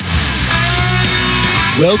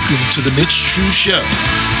Welcome to the Mitch True Show.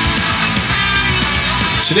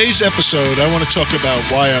 Today's episode, I want to talk about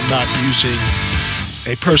why I'm not using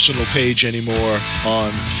a personal page anymore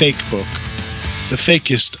on Fakebook, the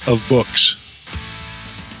fakest of books.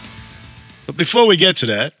 But before we get to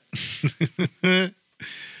that,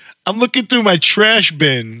 I'm looking through my trash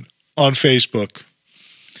bin on Facebook,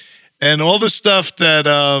 and all the stuff that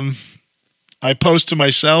I post to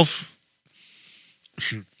myself,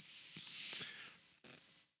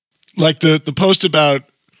 like the post about,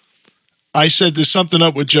 I said there's something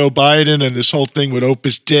up with Joe Biden and this whole thing with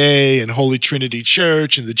Opus Dei and Holy Trinity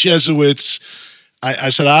Church and the Jesuits. I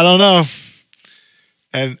said, I don't know.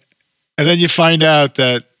 And then you find out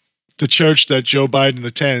that the church that Joe Biden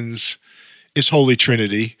attends is Holy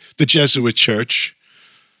Trinity, the Jesuit Church,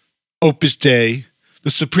 Opus Dei,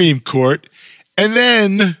 the Supreme Court. And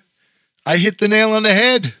then I hit the nail on the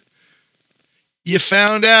head. You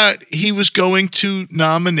found out he was going to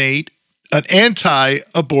nominate an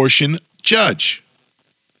anti-abortion judge.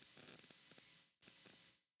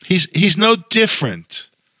 He's no different.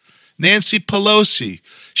 Nancy Pelosi,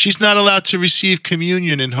 she's not allowed to receive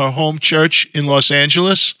communion in her home church in Los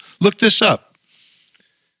Angeles. Look this up.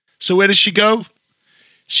 So where does she go?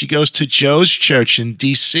 She goes to Joe's church in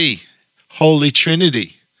D.C., Holy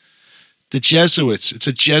Trinity. The Jesuits. It's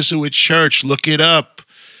a Jesuit church. Look it up.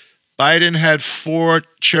 Biden had 4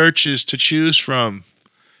 churches to choose from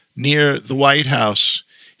near the White House.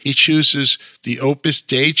 He chooses the Opus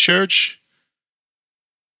Dei Church,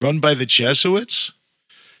 run by the Jesuits.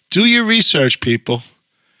 Do your research, people.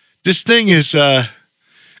 This thing is, I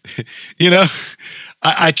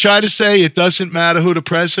try to say it doesn't matter who the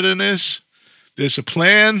president is. There's a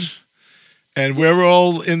plan, and we're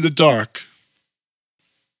all in the dark.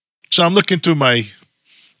 So I'm looking through my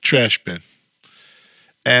trash bin.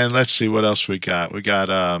 And let's see what else we got. We got,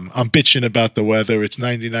 I'm bitching about the weather. It's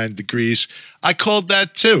 99 degrees. I called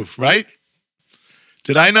that too, right?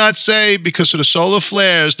 Did I not say because of the solar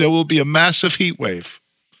flares, there will be a massive heat wave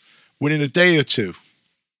within a day or two?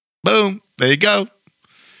 Boom. There you go.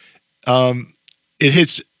 It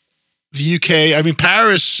hits the UK. I mean,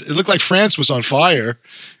 Paris, it looked like France was on fire.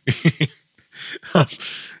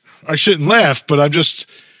 I shouldn't laugh, but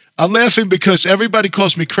I'm laughing because everybody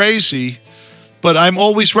calls me crazy. But I'm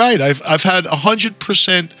always right. I've had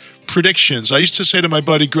 100% predictions. I used to say to my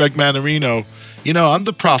buddy Greg Manarino, I'm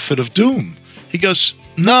the prophet of doom. He goes,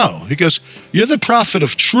 no. He goes, you're the prophet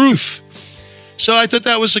of truth. So I thought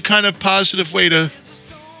that was a kind of positive way to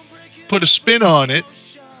put a spin on it.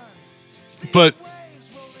 But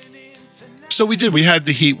so we did. We had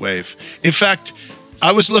the heat wave. In fact,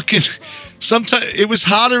 I was looking, sometimes it was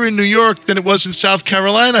hotter in New York than it was in South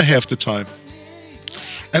Carolina half the time.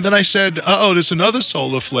 And then I said, there's another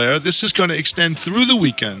solar flare. This is going to extend through the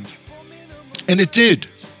weekend. And it did.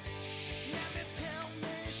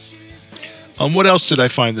 What else did I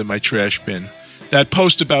find in my trash bin? That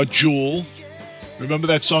post about Jewel. Remember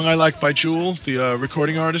that song I like by Jewel, the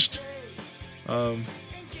recording artist? I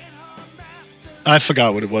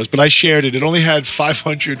forgot what it was, but I shared it. It only had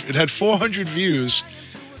 400 views.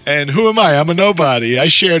 And who am I? I'm a nobody. I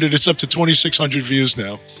shared it. It's up to 2,600 views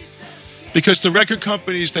now. Because the record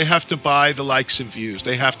companies, they have to buy the likes and views.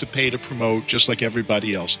 They have to pay to promote just like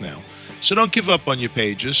everybody else now. So don't give up on your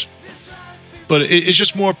pages. But it's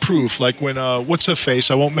just more proof. Like when, what's her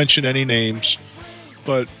face? I won't mention any names.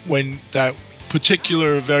 But when that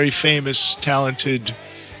particular very famous, talented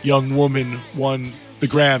young woman won the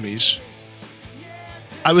Grammys,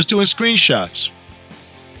 I was doing screenshots.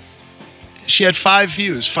 She had 5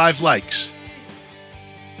 views, 5 likes.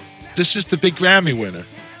 This is the big Grammy winner.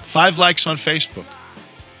 5 likes on Facebook.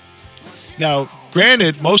 Now,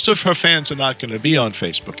 granted, most of her fans are not going to be on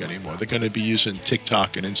Facebook anymore. They're going to be using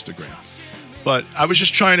TikTok and Instagram. But I was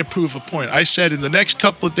just trying to prove a point. I said in the next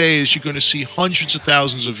couple of days, you're going to see hundreds of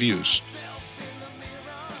thousands of views.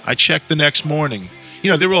 I checked the next morning.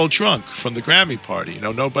 They're all drunk from the Grammy party.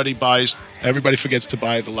 Everybody forgets to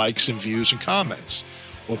buy the likes and views and comments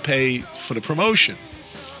or pay for the promotion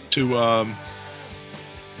to...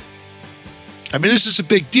 this is a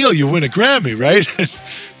big deal. You win a Grammy, right?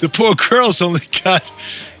 The poor girls only got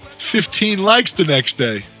 15 likes the next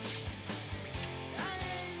day.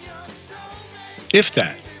 If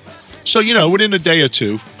that. So, within a day or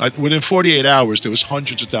two, within 48 hours, there was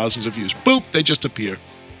hundreds of thousands of views. Boop, they just appear.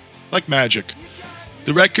 Like magic.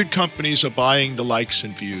 The record companies are buying the likes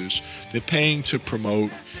and views. They're paying to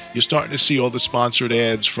promote. You're starting to see all the sponsored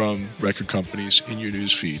ads from record companies in your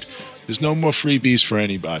news feed. There's no more freebies for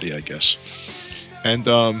anybody, I guess. And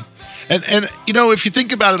if you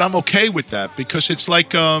think about it, I'm okay with that because it's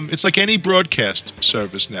like any broadcast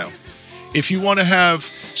service now. If you want to have,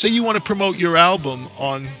 say you want to promote your album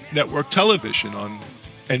on network television, on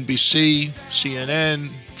NBC, CNN,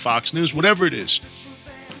 Fox News, whatever it is,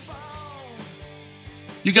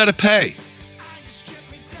 you got to pay,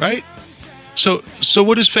 right? So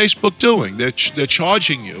what is Facebook doing? They're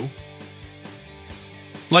charging you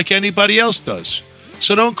like anybody else does.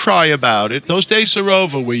 So don't cry about it. Those days are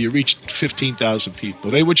over where you reached 15,000 people.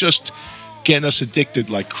 They were just getting us addicted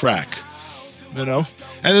like crack, you know?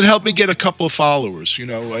 And it helped me get a couple of followers. You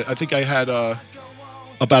know, I think I had about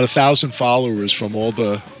 1,000 followers from all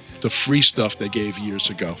the free stuff they gave years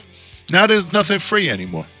ago. Now there's nothing free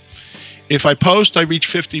anymore. If I post, I reach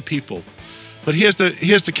 50 people. But here's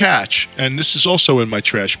the catch, and this is also in my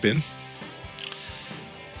trash bin.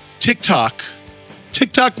 TikTok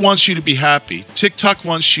wants you to be happy. TikTok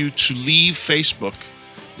wants you to leave Facebook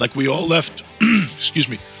like we all left, excuse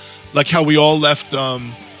me, like how we all left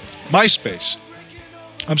MySpace.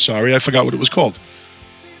 I'm sorry, I forgot what it was called.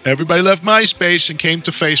 Everybody left MySpace and came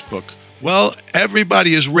to Facebook. Well,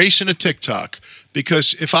 everybody is racing to TikTok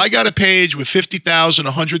because if I got a page with 50,000,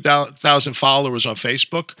 100,000 followers on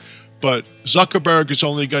Facebook, but Zuckerberg is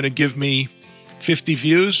only going to give me 50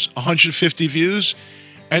 views, 150 views,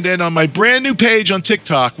 and then on my brand new page on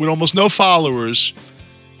TikTok with almost no followers,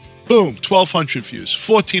 boom, 1,200 views,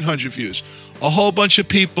 1,400 views. A whole bunch of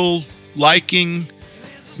people liking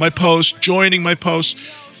my post, joining my post,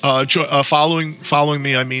 following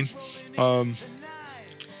me, I mean. And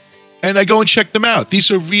I go and check them out. These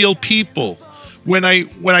are real people. When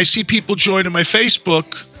I see people joining my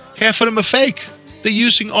Facebook, half of them are fake. They're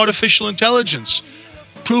using artificial intelligence.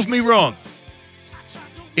 Prove me wrong.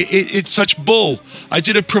 It's such bull. I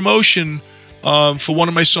did a promotion for one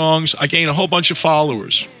of my songs. I gained a whole bunch of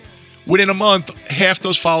followers. Within a month, half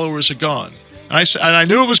those followers are gone. And I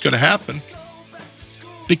knew it was going to happen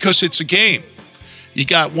because it's a game. You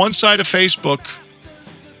got one side of Facebook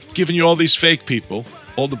giving you all these fake people,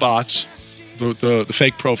 all the bots, the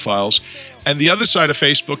fake profiles, and the other side of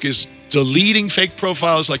Facebook is deleting fake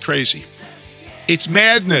profiles like crazy. It's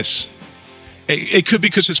madness. It could be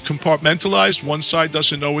because it's compartmentalized. One side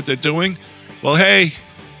doesn't know what they're doing. Well, hey,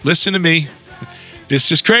 listen to me.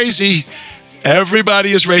 This is crazy.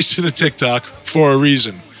 Everybody is racing to TikTok for a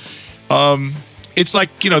reason. It's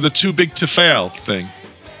like, the too big to fail thing.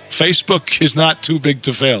 Facebook is not too big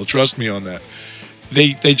to fail. Trust me on that.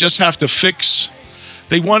 They just have to fix.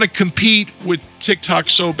 They want to compete with TikTok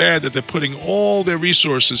so bad that they're putting all their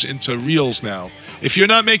resources into Reels now. If you're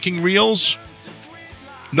not making Reels,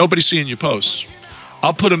 nobody's seeing your posts.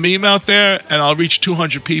 I'll put a meme out there and I'll reach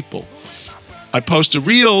 200 people. I post a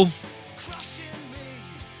Reel,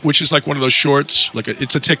 which is like one of those shorts.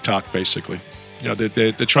 It's a TikTok basically.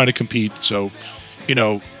 They're trying to compete. So,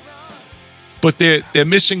 but they're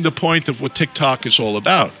missing the point of what TikTok is all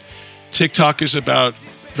about. TikTok is about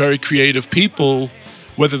very creative people,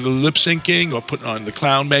 whether they're lip syncing or putting on the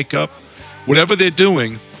clown makeup, whatever they're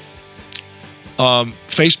doing.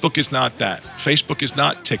 Facebook is not that. Facebook is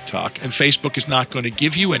not TikTok, and Facebook is not going to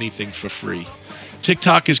give you anything for free.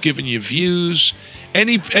 TikTok is giving you views.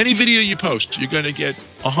 Any video you post, you're going to get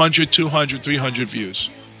 100, 200, 300 views.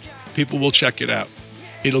 People will check it out.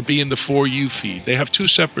 It'll be in the For You feed. They have two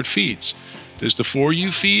separate feeds. There's the For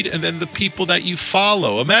You feed and then the people that you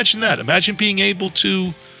follow. Imagine that. Imagine being able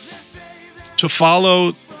to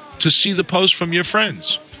follow, to see the post from your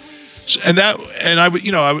friends.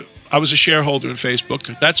 I was a shareholder in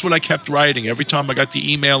Facebook. That's what I kept writing. Every time I got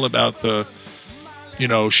the email about the,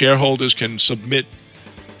 shareholders can submit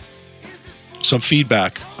some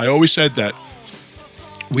feedback, I always said that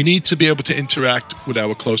we need to be able to interact with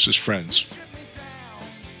our closest friends,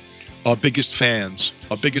 our biggest fans,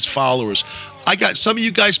 our biggest followers. I got some of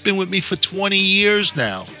you guys been with me for 20 years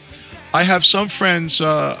now. I have some friends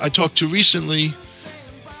I talked to recently,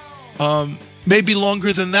 maybe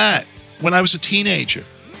longer than that, when I was a teenager.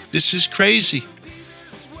 This is crazy.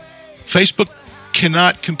 Facebook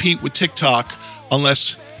cannot compete with TikTok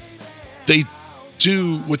unless they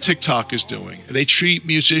do what TikTok is doing. They treat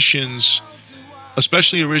musicians,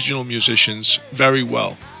 especially original musicians, very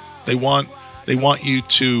well. They want you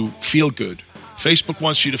to feel good. Facebook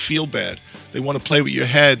wants you to feel bad. They want to play with your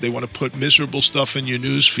head. They want to put miserable stuff in your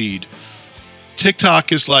news feed.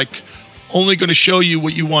 TikTok is like only going to show you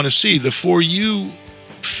what you want to see. The For You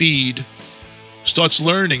feed starts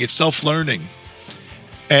learning. It's self-learning.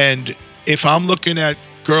 And if I'm looking at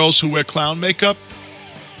girls who wear clown makeup,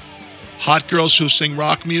 hot girls who sing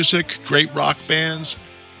rock music, great rock bands,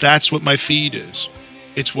 that's what my feed is.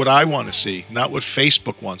 It's what I want to see, not what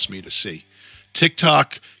Facebook wants me to see.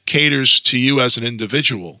 TikTok caters to you as an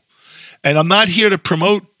individual. And I'm not here to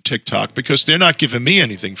promote TikTok because they're not giving me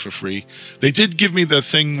anything for free. They did give me the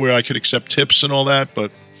thing where I could accept tips and all that,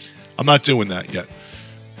 but I'm not doing that yet.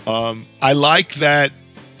 I like that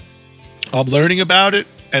I'm learning about it,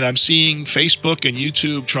 and I'm seeing Facebook and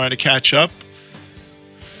YouTube trying to catch up,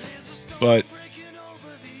 but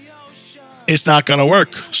it's not going to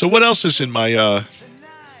work. So what else is in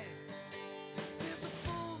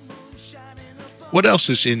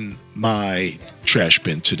my trash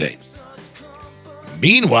bin today?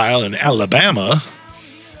 Meanwhile, in Alabama,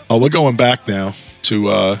 we're going back now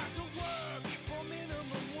to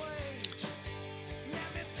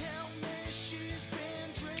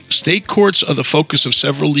state courts are the focus of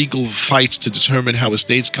several legal fights to determine how a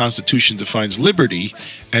state's constitution defines liberty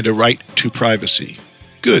and a right to privacy.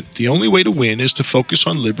 Good. The only way to win is to focus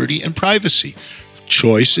on liberty and privacy.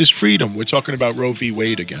 Choice is freedom. We're talking about Roe v.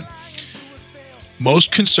 Wade again.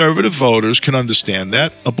 Most conservative voters can understand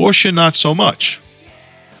that. Abortion, not so much.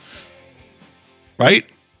 Right?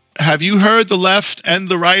 Have you heard the left and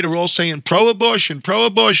the right are all saying pro-abortion,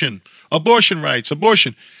 pro-abortion, abortion rights,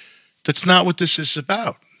 abortion? That's not what this is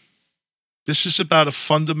about. This is about a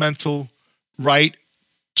fundamental right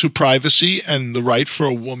to privacy and the right for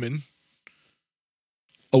a woman's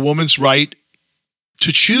right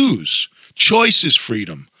to choose. Choice is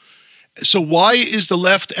freedom. So why is the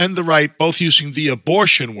left and the right both using the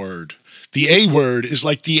abortion word? The A word is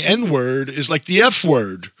like the N word, is like the F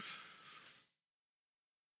word.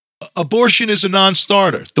 Abortion is a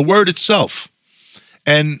non-starter, the word itself.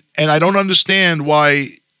 And I don't understand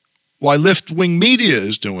why left-wing media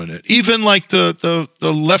is doing it. Even like the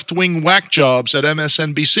left-wing whack jobs at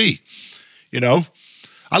MSNBC. You know,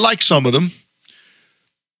 I like some of them,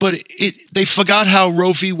 but they forgot how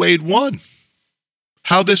Roe v. Wade won,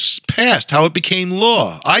 how this passed, how it became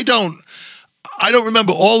law. I don't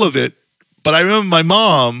remember all of it, but I remember my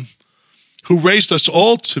mom, who raised us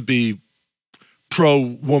all to be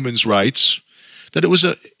pro-women's rights, that it was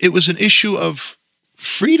an issue of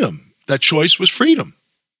freedom. That choice was freedom.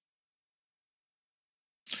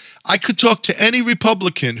 I could talk to any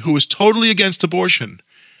Republican who is totally against abortion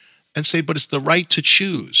and say, but it's the right to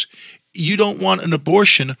choose. You don't want an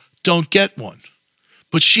abortion, don't get one.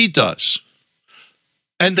 But she does.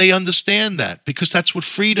 And they understand that because that's what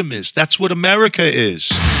freedom is. That's what America is.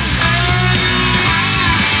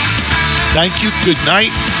 Thank you. Good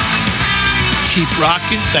night. Keep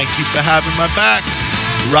rocking. Thank you for having my back.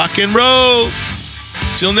 Rock and roll.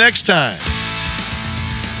 Till next time.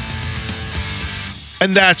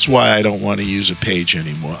 And that's why I don't want to use a page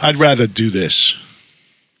anymore. I'd rather do this.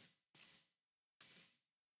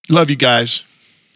 Love you guys.